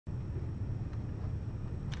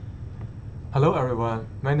Hello everyone,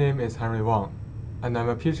 my name is Henry Wang, and I'm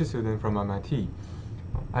a PhD student from MIT.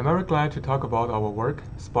 I'm very glad to talk about our work,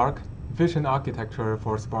 SpArch, Efficient Architecture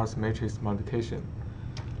for Sparse Matrix Multiplication.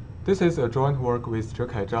 This is a joint work with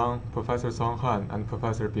Zhekai Zhang, Professor Song Han, and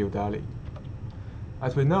Professor Bill Daly.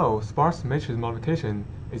 As we know, sparse matrix multiplication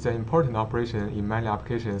is an important operation in many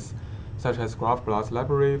applications, such as graph-BLAS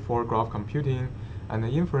library for graph computing and the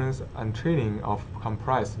inference and training of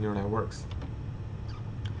compressed neural networks.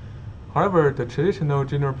 However, the traditional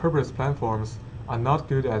general-purpose platforms are not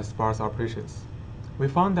good at sparse operations. We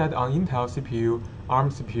found that on Intel CPU, ARM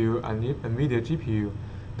CPU, and NVIDIA GPU,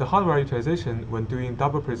 the hardware utilization when doing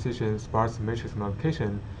double-precision sparse matrix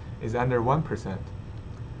multiplication is under 1%.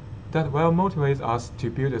 That well motivates us to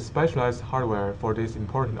build a specialized hardware for this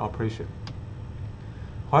important operation.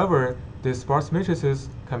 However, these sparse matrices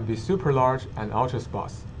can be super large and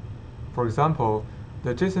ultra-sparse. For example,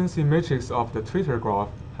 the adjacency matrix of the Twitter graph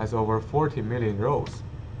has over 40 million rows,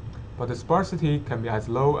 but the sparsity can be as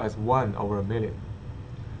low as 1 over a million.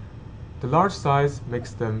 The large size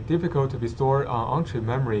makes them difficult to be stored on on-chip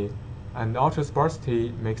memory, and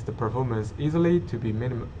ultra-sparsity makes the performance easily to be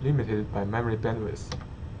limited by memory bandwidth.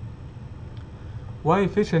 One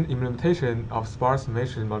efficient implementation of sparse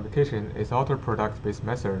matrix multiplication is auto-product-based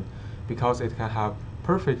method because it can have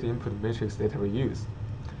perfect input matrix data reuse.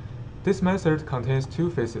 This method contains two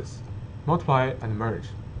phases, multiply and merge.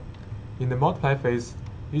 In the multiply phase,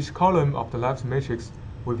 each column of the left matrix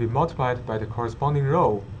will be multiplied by the corresponding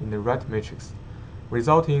row in the right matrix,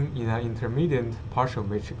 resulting in an intermediate partial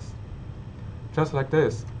matrix. Just like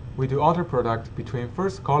this, we do auto product between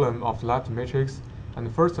first column of the left matrix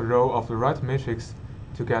and first row of the right matrix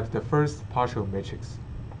to get the first partial matrix.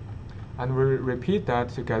 And we repeat that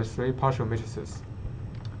to get 3 partial matrices.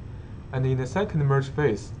 And in the second merge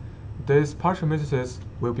phase, these partial matrices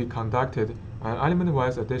will be conducted an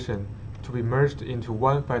element-wise addition to be merged into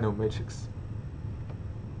one final matrix.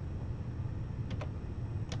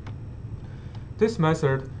 This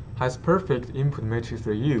method has perfect input matrix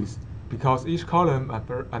reuse because each column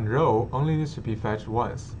and row only needs to be fetched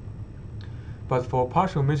once. But for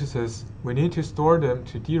partial matrices, we need to store them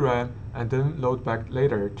to DRAM and then load back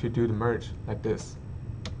later to do the merge, like this.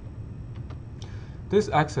 This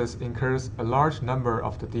access incurs a large number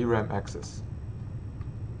of the DRAM access.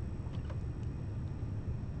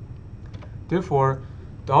 Therefore,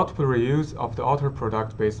 the output reuse of the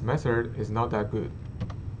auto-product-based method is not that good.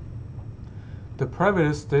 The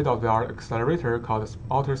private state-of-the-art accelerator called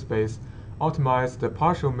AutoSpace optimizes the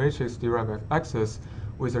partial matrix DRAM access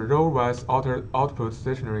with a row-wise output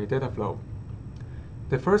stationary data flow.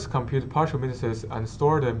 They first compute partial matrices and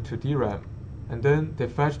store them to DRAM, and then they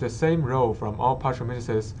fetch the same row from all partial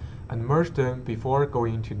matrices and merge them before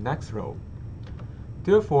going to next row.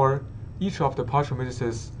 Therefore, each of the partial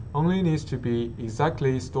matrices only needs to be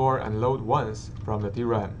exactly stored and load once from the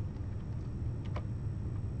DRAM.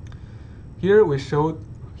 Here we show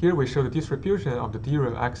the distribution of the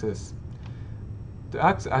DRAM axis. The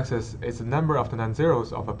x-axis is the number of the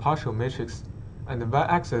non-zeros of a partial matrix, and the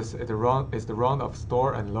y-axis is the round of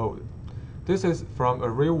store and load. This is from a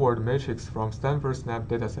real-world matrix from Stanford SNAP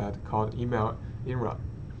dataset called email INRA.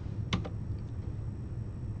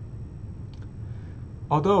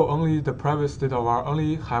 Although only the private state-of-the-art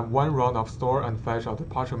only have one round of store and fetch of the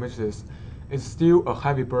partial matrices, it's still a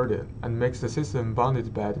heavy burden and makes the system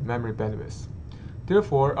bounded by the memory bandwidth.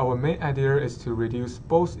 Therefore, our main idea is to reduce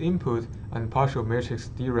both input and partial matrix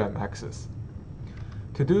DRAM access.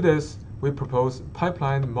 To do this, we propose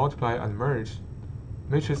pipeline, multiply, and merge,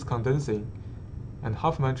 matrix condensing, and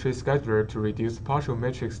Huffman tree scheduler to reduce partial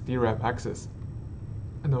matrix DRAM access.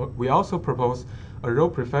 And we also propose a row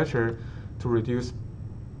prefetcher to reduce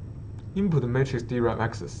input matrix DRAM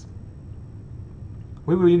access.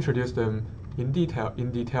 We will introduce them in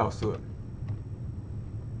detail soon.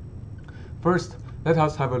 First, let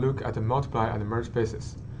us have a look at the multiply and merge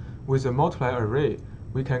phases. With a multiply array,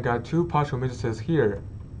 we can get 2 partial matrices here,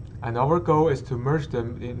 and our goal is to merge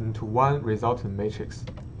them into one resultant matrix.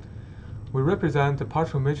 We represent the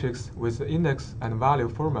partial matrix with the index and value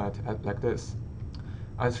format like this.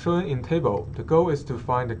 As shown in table, the goal is to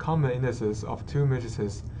find the common indices of 2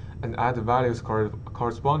 matrices and add the values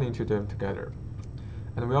corresponding to them together.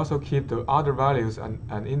 And we also keep the other values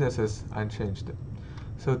and indices unchanged.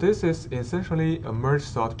 So this is essentially a merge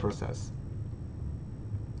sort process.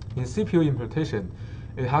 In CPU implementation,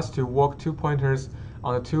 it has to walk 2 pointers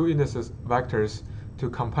on the 2 indices vectors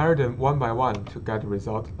to compare them one by one to get a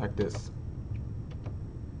result like this.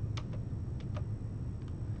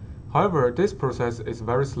 However, this process is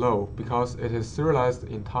very slow because it is serialized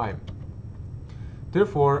in time.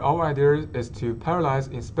 Therefore, our idea is to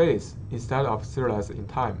parallelize in space instead of serialize in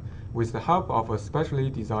time with the help of a specially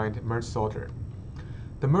designed merge sorter.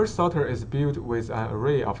 The merge sorter is built with an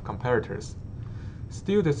array of comparators.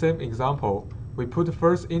 Still the same example, we put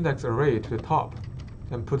first index array to the top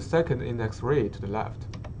and put second index array to the left.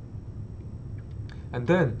 And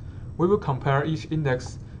then we will compare each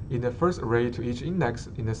index in the first array to each index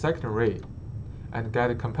in the second array and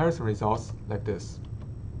get comparison results like this.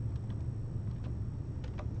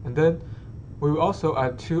 And then we will also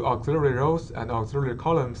add two auxiliary rows and auxiliary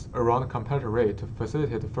columns around the comparator array to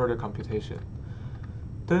facilitate further computation.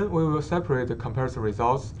 Then we will separate the comparison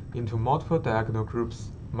results into multiple diagonal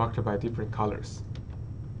groups marked by different colors.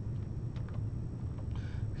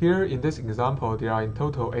 Here in this example, there are in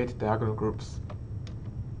total 8 diagonal groups.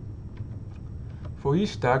 For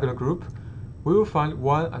each diagonal group, we will find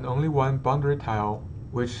one and only one boundary tile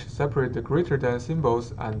which separates the greater than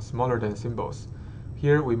symbols and smaller than symbols.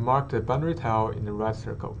 Here we mark the boundary tile in the red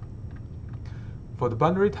circle. For the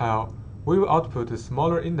boundary tile, we will output the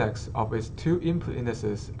smaller index of its two input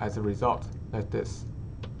indices as a result, like this.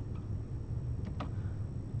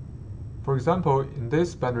 For example, in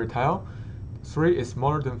this boundary tile, 3 is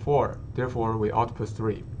smaller than 4, therefore we output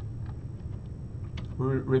 3. We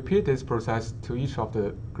repeat this process to each of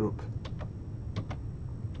the group.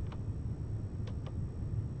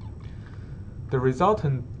 The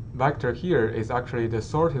resultant vector here is actually the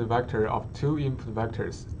sorted vector of two input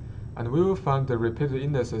vectors, and we will find the repeated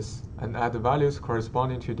indices and add the values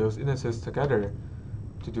corresponding to those indices together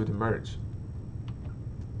to do the merge.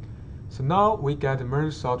 So now we get the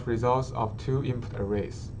merge sort results of two input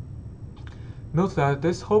arrays. Note that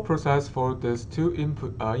this whole process for these two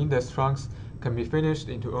input index trunks can be finished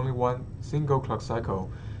into only one single clock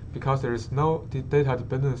cycle because there is no data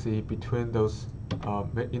dependency between those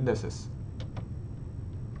indices.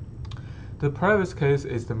 The previous case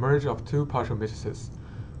is the merge of two partial matrices.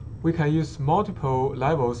 We can use multiple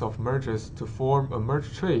levels of merges to form a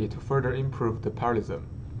merge tree to further improve the parallelism.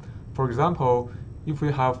 For example, if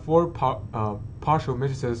we have 4 partial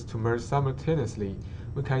matrices to merge simultaneously,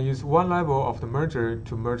 we can use one level of the merger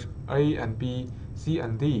to merge A and B, C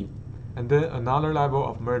and D, and then another level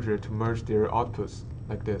of merger to merge their outputs,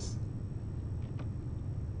 like this.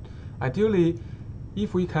 Ideally,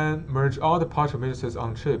 if we can merge all the partial matrices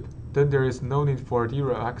on chip, then there is no need for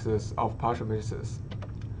DRAM access of partial matrices.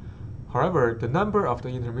 However, the number of the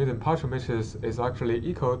intermediate partial matrices is actually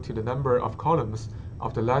equal to the number of columns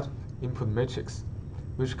of the left input matrix,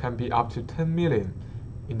 which can be up to 10 million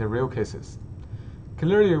in the real cases.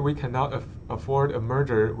 Clearly, we cannot afford a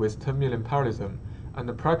merger with 10 million parallelism, and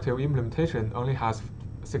the practical implementation only has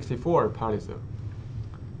 64 parallelism.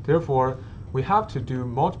 Therefore, we have to do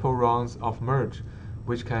multiple rounds of merge,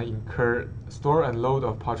 which can incur store and load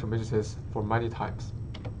of partial matrices for many times.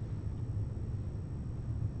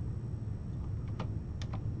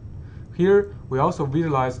 Here, we also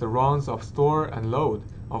visualize the rounds of store and load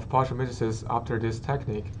of partial matrices after this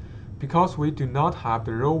technique, because we do not have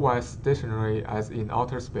the row-wise stationary as in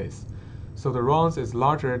outer space, so the rounds is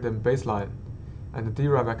larger than baseline, and the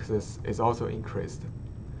DRAM access is also increased.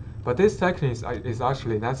 But this technique is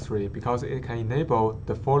actually necessary because it can enable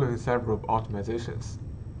the following several optimizations.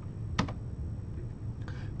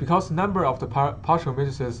 Because the number of the partial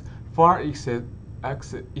matrices far exceed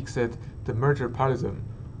the merger parallelism,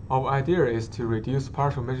 our idea is to reduce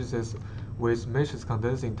partial matrices with matrix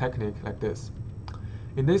condensing technique like this.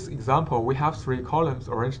 In this example, we have 3 columns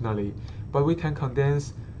originally, but we can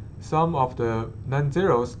condense some of the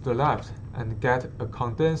non-zeros to the left and get a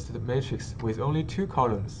condensed matrix with only 2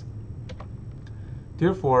 columns.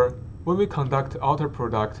 Therefore, when we conduct outer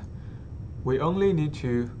product, we only need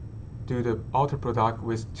to do the outer product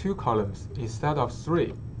with 2 columns instead of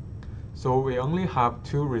 3. So we only have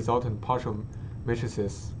 2 resultant partial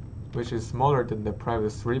matrices, which is smaller than the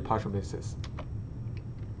previous 3 partial matrices.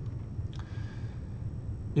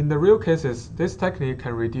 In the real cases, this technique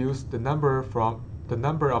can reduce the number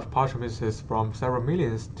of partial matrices from several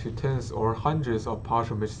millions to tens or hundreds of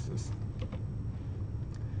partial matrices.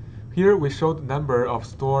 Here we show the number of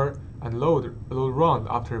store and load round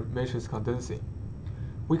after matrix condensing.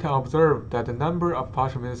 We can observe that the number of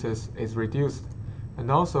partial matrices is reduced, and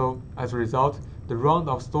also, as a result, the round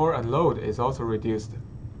of store and load is also reduced.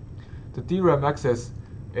 The DRAM access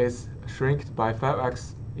is shrinked by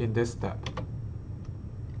 5x in this step.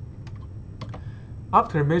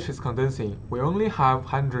 After matrix condensing, we only have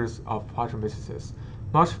hundreds of partial matrices,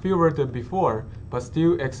 much fewer than before, but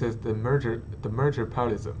still exceed the merger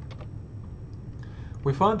parallelism.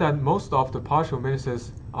 We found that most of the partial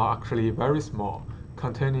matrices are actually very small,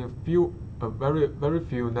 containing very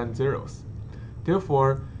few non-zeros.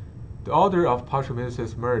 Therefore, the order of partial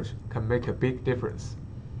matrices merged can make a big difference.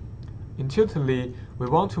 Intuitively, we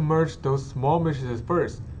want to merge those small matrices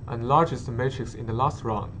first and largest matrix in the last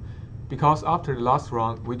round, because after the last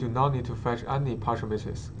round, we do not need to fetch any partial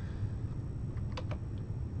matrix.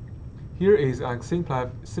 Here is a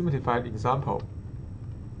simplified example.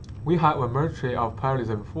 We have a merge tree of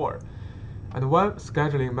parallelism 4, and one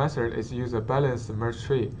scheduling method is use a balanced merge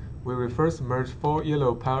tree. We will first merge 4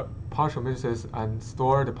 yellow partial matrices and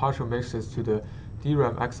store the partial matrices to the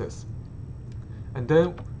DRAM access. And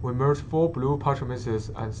then we merge 4 blue partial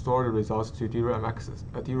matrices and store the results to DRAM access,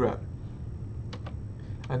 DRAM.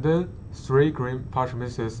 And then 3 green partial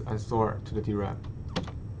matrices and store to the DRAM.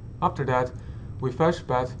 After that, we fetch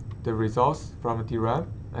back the results from the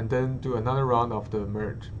DRAM and then do another round of the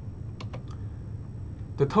merge.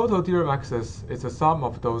 The total DRAM access is the sum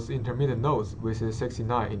of those intermediate nodes, which is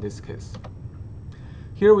 69 in this case.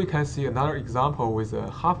 Here we can see another example with a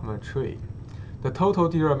Huffman tree. The total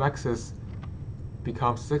DRAM access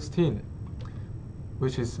becomes 16,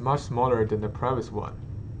 which is much smaller than the previous one.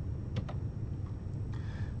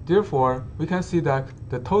 Therefore, we can see that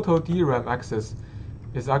the total DRAM access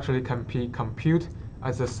is actually can be computed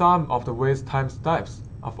as the sum of the weights times depth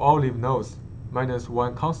of all leaf nodes minus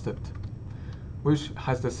one constant, which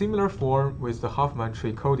has the similar form with the Huffman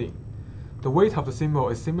tree coding. The weight of the symbol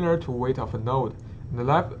is similar to weight of a node, and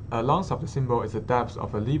the length of the symbol is the depth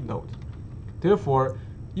of a leaf node. Therefore,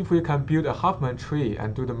 if we can build a Huffman tree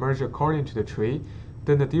and do the merge according to the tree,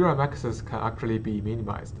 then the DRAM access can actually be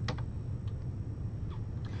minimized.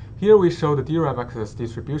 Here we show the DRAM access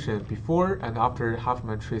distribution before and after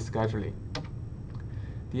Huffman tree scheduling.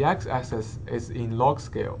 The x-axis is in log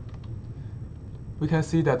scale. We can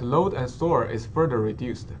see that load and store is further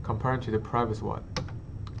reduced compared to the previous one.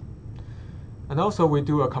 And also we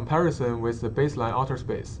do a comparison with the baseline outer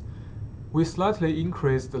space. We slightly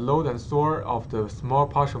increased the load and store of the small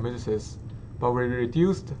partial matrices, but we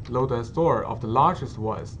reduced load and store of the largest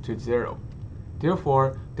ones to 0.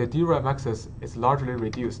 Therefore, the DRAM access is largely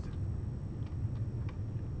reduced.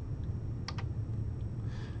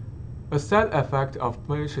 A side effect of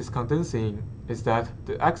matrix condensing is that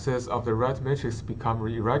the axes of the right matrix become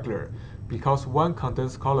irregular because one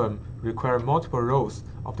condensed column requires multiple rows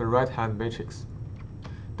of the right-hand matrix.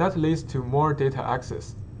 That leads to more data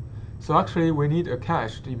access. So actually, we need a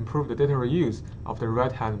cache to improve the data reuse of the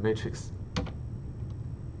right-hand matrix.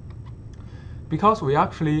 Because we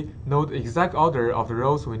actually know the exact order of the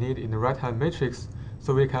rows we need in the right-hand matrix,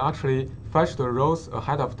 so we can actually fetch the rows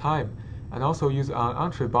ahead of time and also use an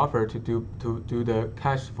entry buffer to do the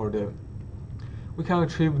cache for them. We can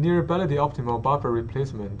achieve near validly optimal buffer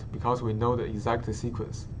replacement because we know the exact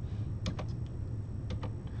sequence.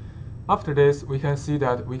 After this, we can see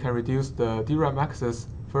that we can reduce the DRAM access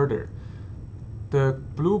further. The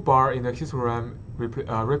blue bar in the histogram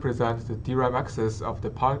represents the DRAM access of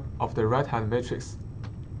the right-hand matrix.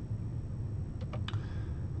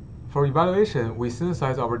 For evaluation, we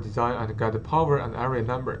synthesize our design and get the power and area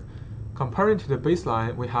number. Comparing to the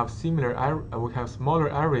baseline, we have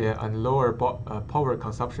smaller area and lower power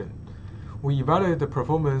consumption. We evaluate the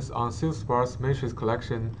performance on SpArch matrix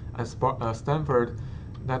collection and Stanford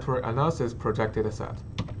network analysis project dataset.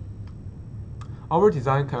 Our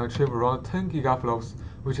design can achieve around 10 gigaflops,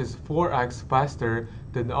 which is 4x faster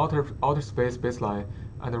than the outer space baseline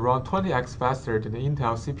and around 20x faster than the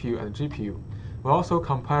Intel CPU and GPU. We also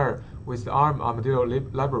compare with the ARM Armadillo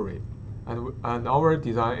library, and our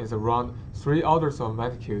design is around 3 orders of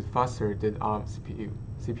magnitude faster than ARM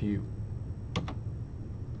CPU.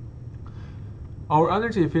 Our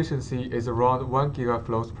energy efficiency is around 1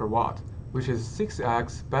 gigaflops per watt, which is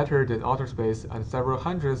 6x better than outer space and several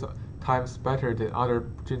hundreds times better than other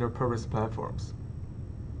general-purpose platforms.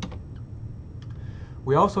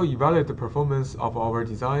 We also evaluate the performance of our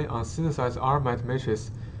design on synthesized RMAT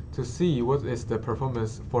matrix to see what is the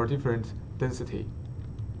performance for different density.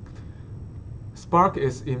 SpArch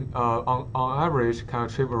is on average can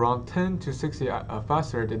achieve around 10 to 60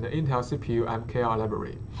 faster than the Intel CPU MKR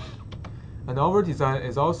library. And our design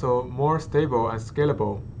is also more stable and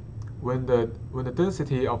scalable when the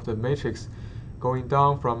density of the matrix going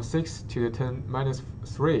down from 6 to the 10 minus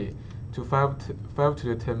 3 to 5 to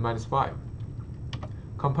the 10 minus 5.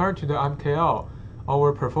 Compared to the MKL,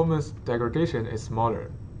 our performance degradation is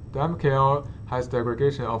smaller. The MKL has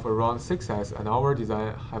degradation of around 6x and our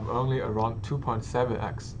design have only around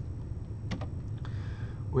 2.7x.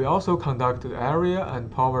 We also conduct the area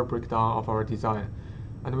and power breakdown of our design,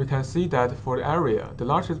 and we can see that for the area, the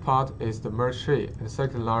largest part is the merge tree and the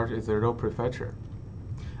second large is the row prefetcher.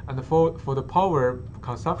 And for the power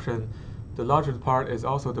consumption, The largest part is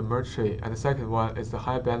also the merge tree, and the second one is the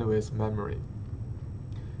high bandwidth memory.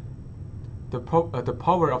 The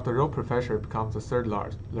power of the row prefetcher becomes the third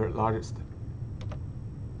largest.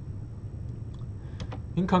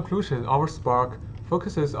 In conclusion, our SpArch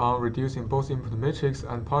focuses on reducing both input matrix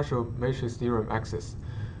and partial matrix theorem access.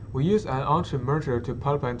 We use an on-tree merger to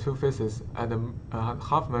pipeline two phases and a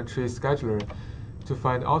Huffman tree scheduler to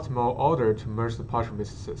find optimal order to merge the partial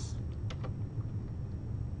matrices.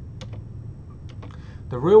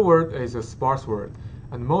 The real world is a sparse world,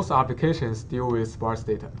 and most applications deal with sparse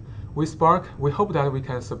data. With SpArch, we hope that we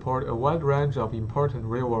can support a wide range of important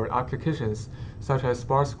real-world applications, such as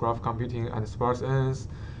sparse graph computing and sparse NNs,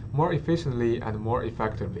 more efficiently and more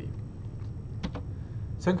effectively.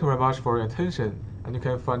 Thank you very much for your attention, and you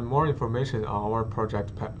can find more information on our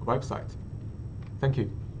project website. Thank you.